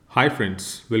Hi friends,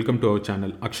 welcome to our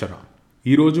channel అక్షర.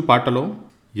 ఈరోజు పాటలో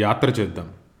యాత్ర చేద్దాం,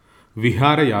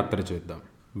 విహార యాత్ర చేద్దాం,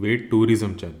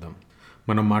 టూరిజం చేద్దాం.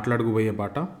 మనం మాట్లాడుకోబోయే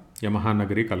పాట యమహా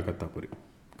నగరి కలకత్తా పురి.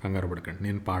 కంగారు పడకండి,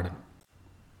 నేను పాడను.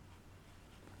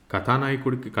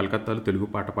 కథానాయకుడికి కలకత్తాలో తెలుగు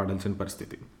పాట పాడాల్సిన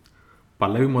పరిస్థితి.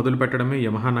 పల్లవి మొదలు పెట్టడమే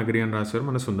యమహా నగరి అని రాశారు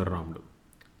మన సుందరరాముడు.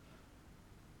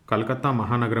 కలకత్తా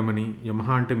మహానగరం అని,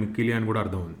 యమహా అంటే మిక్కిలి అని కూడా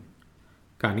అర్థం ఉంది.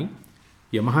 కానీ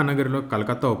యమహా నగరిలో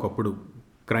కలకత్తా ఒకప్పుడు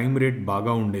క్రైమ్ రేట్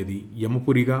బాగా ఉండేది,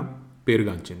 యమపురిగా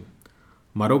పేరుగాంచింది.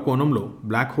 మరో కోణంలో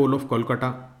బ్లాక్ హోల్ ఆఫ్ కోల్కతా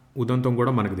ఉదంతం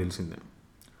కూడా మనకు తెలిసిందే.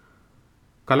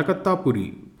 కలకత్తా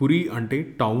పురి అంటే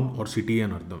టౌన్ ఆర్ సిటీ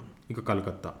అని అర్థం. ఇక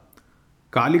కలకత్తా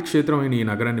కాళీక్షేత్రం అయిన ఈ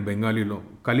నగరాన్ని బెంగాలీలో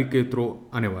కలికేత్రో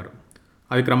అనేవారు.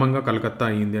 అది క్రమంగా కలకత్తా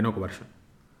అయింది అని ఒక వర్షన్.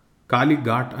 కాళీ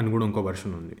ఘాట్ అని కూడా ఇంకో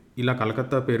వర్షన్ ఉంది. ఇలా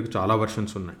కలకత్తా పేరుకు చాలా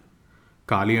వర్షన్స్ ఉన్నాయి.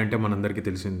 కాళీ అంటే మనందరికీ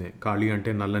తెలిసిందే. కాళీ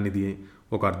అంటే నల్లనిది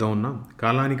ఒక అర్థం ఉన్నా,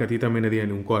 కాలానికి అతీతమైనది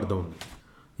అని ఇంకో అర్థం ఉంది.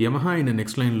 యమహా అయిన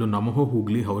నెక్స్ట్ లైన్లో నమహో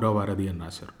హూగ్లీ హౌరా వారధి అని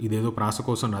రాశారు. ఇదేదో ప్రాస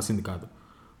కోసం రాసింది కాదు.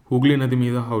 హూగ్లీ నది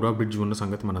మీద హౌరా బ్రిడ్జ్ ఉన్న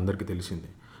సంగతి మనందరికీ తెలిసిందే.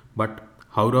 But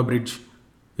Howrah bridge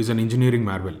is an engineering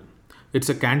Marvel.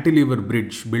 It's a cantilever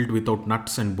bridge built without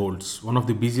nuts and bolts, one of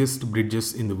the busiest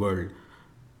bridges in the world.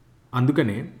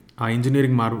 అందుకనే ఆ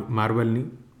ఇంజనీరింగ్ మార్వెల్ని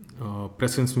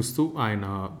ప్రశంసిస్తూ ఆయన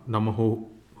నమహో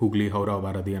హూగ్లీ హౌరా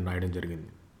వారధి అని రాయడం జరిగింది.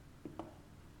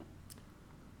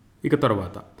 ఇక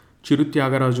తర్వాత చిరు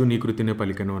త్యాగరాజు నీ కృతినే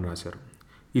పలికెను అని రాశారు.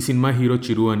 ఈ సినిమా హీరో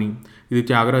చిరు అని, ఇది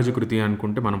త్యాగరాజు కృతి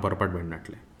అనుకుంటే మనం పొరపాటు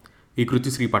పడినట్లే. ఈ కృతి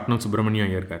శ్రీ పట్నం సుబ్రహ్మణ్య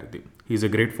అయ్యర్ గారిది. He's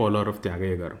a great follower of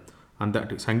Tyagayya గారు.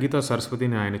 అంతటి సంగీత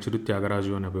సరస్వతిని ఆయన చిరు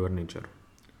త్యాగరాజు అని అభివర్ణించారు.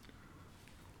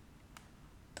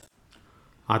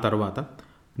 ఆ తర్వాత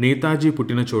నేతాజీ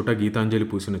పుట్టిన చోట గీతాంజలి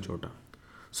పూసిన చోట.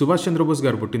 సుభాష్ చంద్రబోస్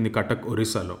గారు పుట్టింది కటక్,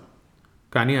 ఒరిస్సాలో.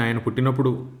 కానీ ఆయన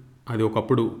పుట్టినప్పుడు అది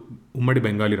ఒకప్పుడు ఉమ్మడి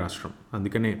బెంగాలీ రాష్ట్రం.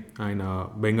 అందుకనే ఆయన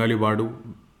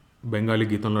బెంగాలీ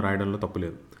గీతంలో రాయడంలో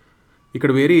తప్పులేదు.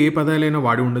 ఇక్కడ వేరే ఏ పదాలైనా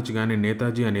వాడి ఉండొచ్చు, కానీ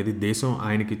నేతాజీ అనేది దేశం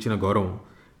ఆయనకి ఇచ్చిన గౌరవం,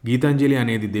 గీతాంజలి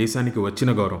అనేది దేశానికి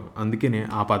వచ్చిన గౌరవం. అందుకనే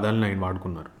ఆ పదాలను ఆయన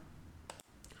వాడుకున్నారు.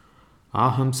 ఆ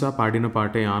హంస పాడిన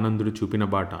పాటే ఆనందుడు చూపిన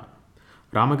బాట.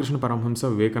 రామకృష్ణ పరమహంస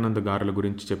వివేకానంద గారుల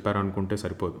గురించి చెప్పారనుకుంటే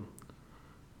సరిపోదు.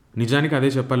 నిజానికి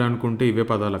అదే చెప్పాలనుకుంటే ఇవే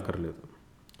పదాలు అక్కర్లేదు.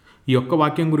 ఈ ఒక్క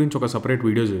వాక్యం గురించి ఒక సపరేట్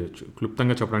వీడియో చేయొచ్చు.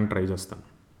 క్లుప్తంగా చెప్పడానికి ట్రై చేస్తాను.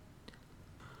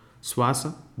 శ్వాస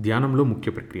ధ్యానంలో ముఖ్య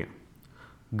ప్రక్రియ.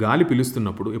 గాలి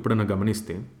పీలుస్తున్నప్పుడు ఎప్పుడన్నా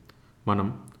గమనిస్తే మనం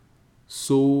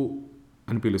సో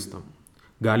అని పీలుస్తాం.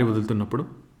 గాలి వదులుతున్నప్పుడు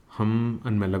హమ్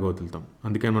అని మెల్లగా వదులుతాం.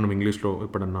 అందుకని మనం ఇంగ్లీష్లో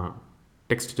ఎప్పుడన్నా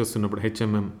టెక్స్ట్ చేస్తున్నప్పుడు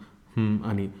హెచ్ఎంఎం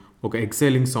అని ఒక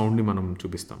ఎక్సైలింగ్ సౌండ్ని మనం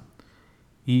చూపిస్తాం.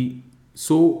 ఈ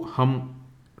సో హమ్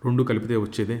రెండు కలిపితే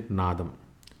వచ్చేదే నాదం.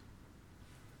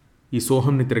 ఈ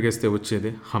సోహంని తిరగేస్తే వచ్చేదే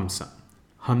హంస.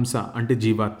 హంస అంటే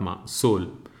జీవాత్మ, సోల్.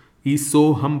 ఈ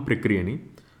సోహం ప్రక్రియని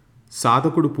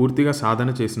సాధకుడు పూర్తిగా సాధన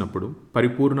చేసినప్పుడు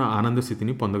పరిపూర్ణ ఆనంద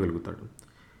స్థితిని పొందగలుగుతాడు.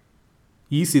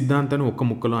 ఈ సిద్ధాంతాన్ని ఒక్క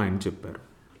ముక్కలో ఆయన చెప్పారు.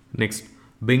 నెక్స్ట్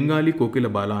బెంగాలీ కోకిల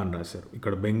బాల అని రాశారు.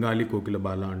 ఇక్కడ బెంగాలీ కోకిల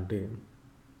బాల అంటే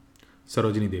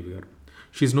సరోజినీదేవి గారు.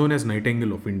 She known as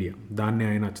nightingale of India. దాన్ని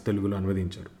ఆయన అచ్చ తెలుగులో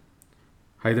అనువదించారు.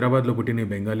 హైదరాబాద్లో పుట్టిన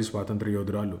బెంగాలీ స్వాతంత్ర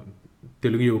యోధురాలు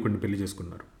తెలుగు యువకుడిని పెళ్లి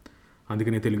చేసుకున్నారు.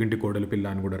 అందుకని తెలుగింటి కోడలి పిల్ల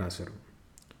అని కూడా రాశారు.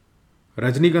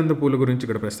 రజనీగంధ పూల గురించి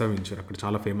ఇక్కడ ప్రస్తావించారు. అక్కడ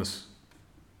చాలా ఫేమస్.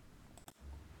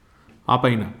 ఆ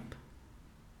పైన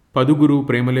పదుగురు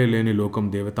ప్రేమలే లేని లోకం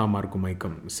దేవతా మార్కు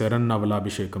మైకం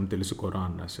శరన్నవలాభిషేకం తెలుసుకోరా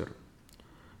అని రాశారు.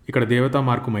 ఇక్కడ దేవతా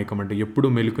మార్కు మైకం అంటే ఎప్పుడు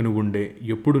మెలుకుని ఉండే,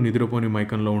 ఎప్పుడు నిద్రపోని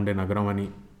మైకంలో ఉండే నగరం అని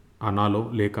అనాలో,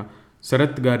 లేక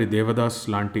శరత్ గారి దేవదాస్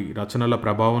లాంటి రచనల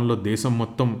ప్రభావంలో దేశం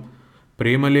మొత్తం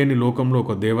ప్రేమలేని లోకంలో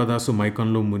ఒక దేవదాసు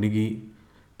మైకంలో మునిగి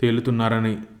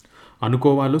తేలుతున్నారని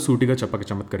అనుకోవాలో సూటిగా చెప్పక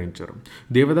చమత్కరించారు.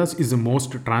 Devdas is the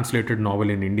most translated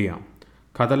novel in India.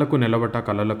 కథలకు నిలవట,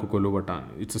 కళలకు కొలువట.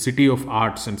 It's a city of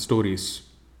arts and stories.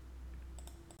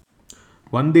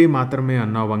 వందే మాత్రమే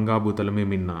అన్న వంగాభూతలమే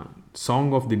మిన్న,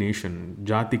 సాంగ్ ఆఫ్ ది నేషన్,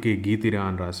 జాతికే గీతిరా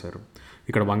అని రాశారు.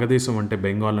 ఇక్కడ వంగదేశం అంటే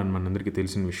బెంగాల్ అని మనందరికీ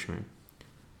తెలిసిన విషయమే.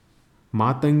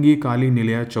 మాతంగి కాళీ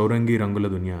నిలయ చౌరంగి రంగుల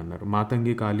దునియా అన్నారు.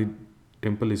 మాతంగి కాళీ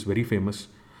temple is very famous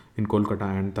in Kolkata.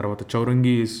 And తర్వాత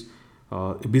Chowringhee is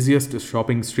busiest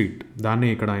shopping street. దాన్నే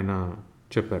ఇక్కడ ఆయన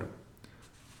చెప్పారు.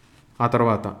 ఆ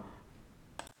తర్వాత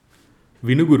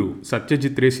వినుగురు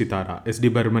సత్యజిత్ రే సితారా, ఎస్డి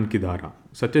బర్మన్ కి దారా.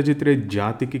 సత్యజిత్ రే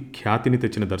జాతికి ఖ్యాతిని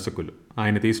తెచ్చిన దర్శకులు.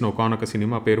 ఆయన తీసిన ఒకానొక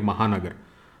సినిమా పేరు మహానగర్.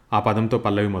 ఆ పదంతో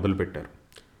పల్లవి మొదలుపెట్టారు.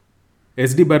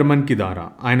 ఎస్డి బర్మన్ కి దారా,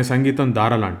 ఆయన సంగీతం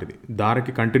దార లాంటిది.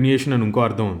 దారకి కంటిన్యూయేషన్ అని ఇంకో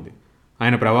అర్థం ఉంది.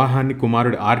 ఆయన ప్రవాహాన్ని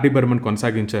కుమారుడు ఆర్డి బర్మన్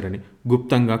కొనసాగించారని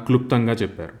గుప్తంగా క్లుప్తంగా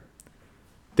చెప్పారు.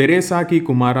 తెరేసాకి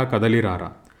కుమారా కదలిరారా.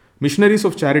 మిషనరీస్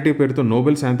ఆఫ్ చారిటీ పేరుతో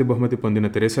నోబెల్ శాంతి బహుమతి పొందిన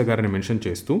తెరేసా గారిని మెన్షన్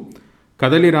చేస్తూ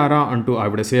కదలిరారా అంటూ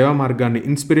ఆవిడ సేవా మార్గాన్ని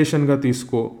ఇన్స్పిరేషన్గా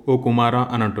తీసుకో ఓ కుమారా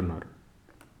అని అంటున్నారు.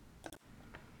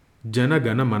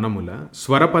 జనగణ మనముల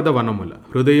స్వరపద వనముల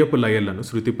హృదయపు లయలను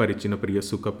శృతిపరిచిన ప్రియ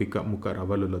సుఖపిక ముఖ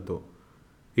రవలులతో.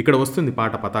 ఇక్కడ వస్తుంది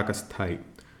పాట పతాక స్థాయి.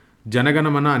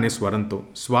 జనగణమన అనే స్వరంతో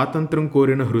స్వాతంత్రం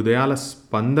కోరిన హృదయాల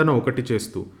స్పందన ఒకటి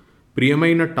చేస్తూ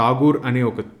ప్రియమైన ఠాగూర్ అనే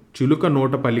ఒక చులుక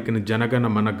నోట పలికిన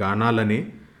జనగణమన గానాలనే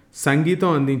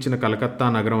సంగీతం అందించిన కలకత్తా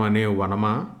నగరం అనే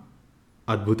వనమా.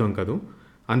 అద్భుతం కదూ.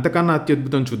 అంతకన్నా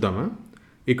అత్యద్భుతం చూద్దామా?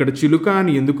 ఇక్కడ చిలుక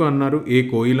అని ఎందుకు అన్నారు? ఏ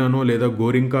కోయిలనో లేదా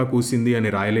గోరింకా కూసింది అని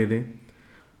రాయలేదే.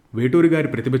 వేటూరి గారి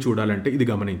ప్రతిభ చూడాలంటే ఇది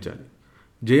గమనించాలి.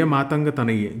 జయ మాతంగ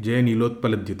తనయే, జయ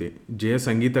నీలోత్పలద్యుతే, జయ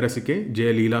సంగీత రసికే,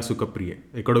 జయ లీలా సుఖప్రియే.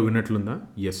 ఎక్కడో విన్నట్లుందా?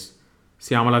 ఎస్,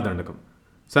 శ్యామలా దండకం.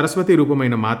 సరస్వతి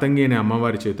రూపమైన మాతంగి అనే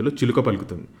అమ్మవారి చేతిలో చిలుక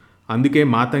పలుకుతుంది. అందుకే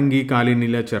మాతంగి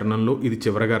కాళీనీల చరణంలో ఇది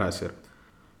చివరగా రాశారు.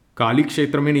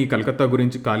 కాళీక్షేత్రమైన ఈ కలకత్తా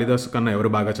గురించి కాళిదాసు కన్నా ఎవరు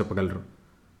బాగా చెప్పగలరు?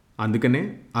 అందుకనే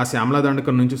ఆ శ్యామలా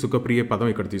దండకం నుంచి సుఖప్రియ పదం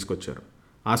ఇక్కడ తీసుకొచ్చారు.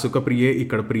 ఆ సుఖప్రియే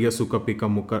ఇక్కడ ప్రియ సుఖపిక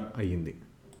ముఖ అయ్యింది.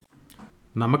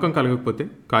 నమ్మకం కలగకపోతే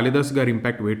కాళిదాసు గారి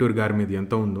ఇంపాక్ట్ వేటూరి గారి మీద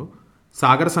ఎంత ఉందో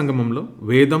సాగర సంగమంలో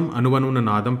వేదం అనువనున్న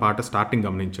నాదం పాట స్టార్టింగ్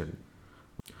గమనించండి.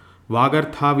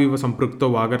 వాగర్థావివ సంపృక్తో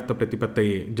వాగర్థ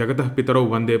ప్రతిపత్తయే జగతః పితరౌ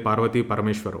వందే పార్వతీ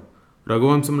పరమేశ్వరౌ.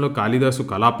 రఘువంశంలో కాళిదాసు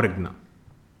కళాప్రజ్ఞ.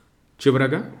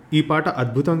 చివరగా ఈ పాట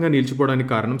అద్భుతంగా నిలిచిపోవడానికి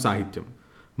కారణం సాహిత్యం.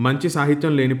 మంచి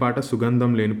సాహిత్యం లేని పాట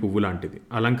సుగంధం లేని పువ్వు లాంటిది.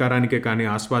 అలంకారానికే కానీ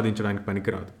ఆస్వాదించడానికి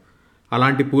పనికిరాదు.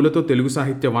 అలాంటి పూలతో తెలుగు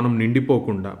సాహిత్య వనం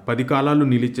నిండిపోకుండా 10 కాలాలు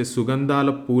నిలిచే సుగంధాల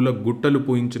పూల గుట్టలు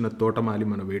పూయించిన తోటమాలి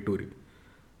మన వేటూరి.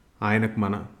 ఆయనకు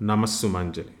మన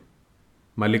నమస్సుమాంజలి.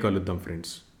 మళ్ళీ కలుద్దాం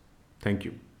ఫ్రెండ్స్. Thank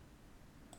you.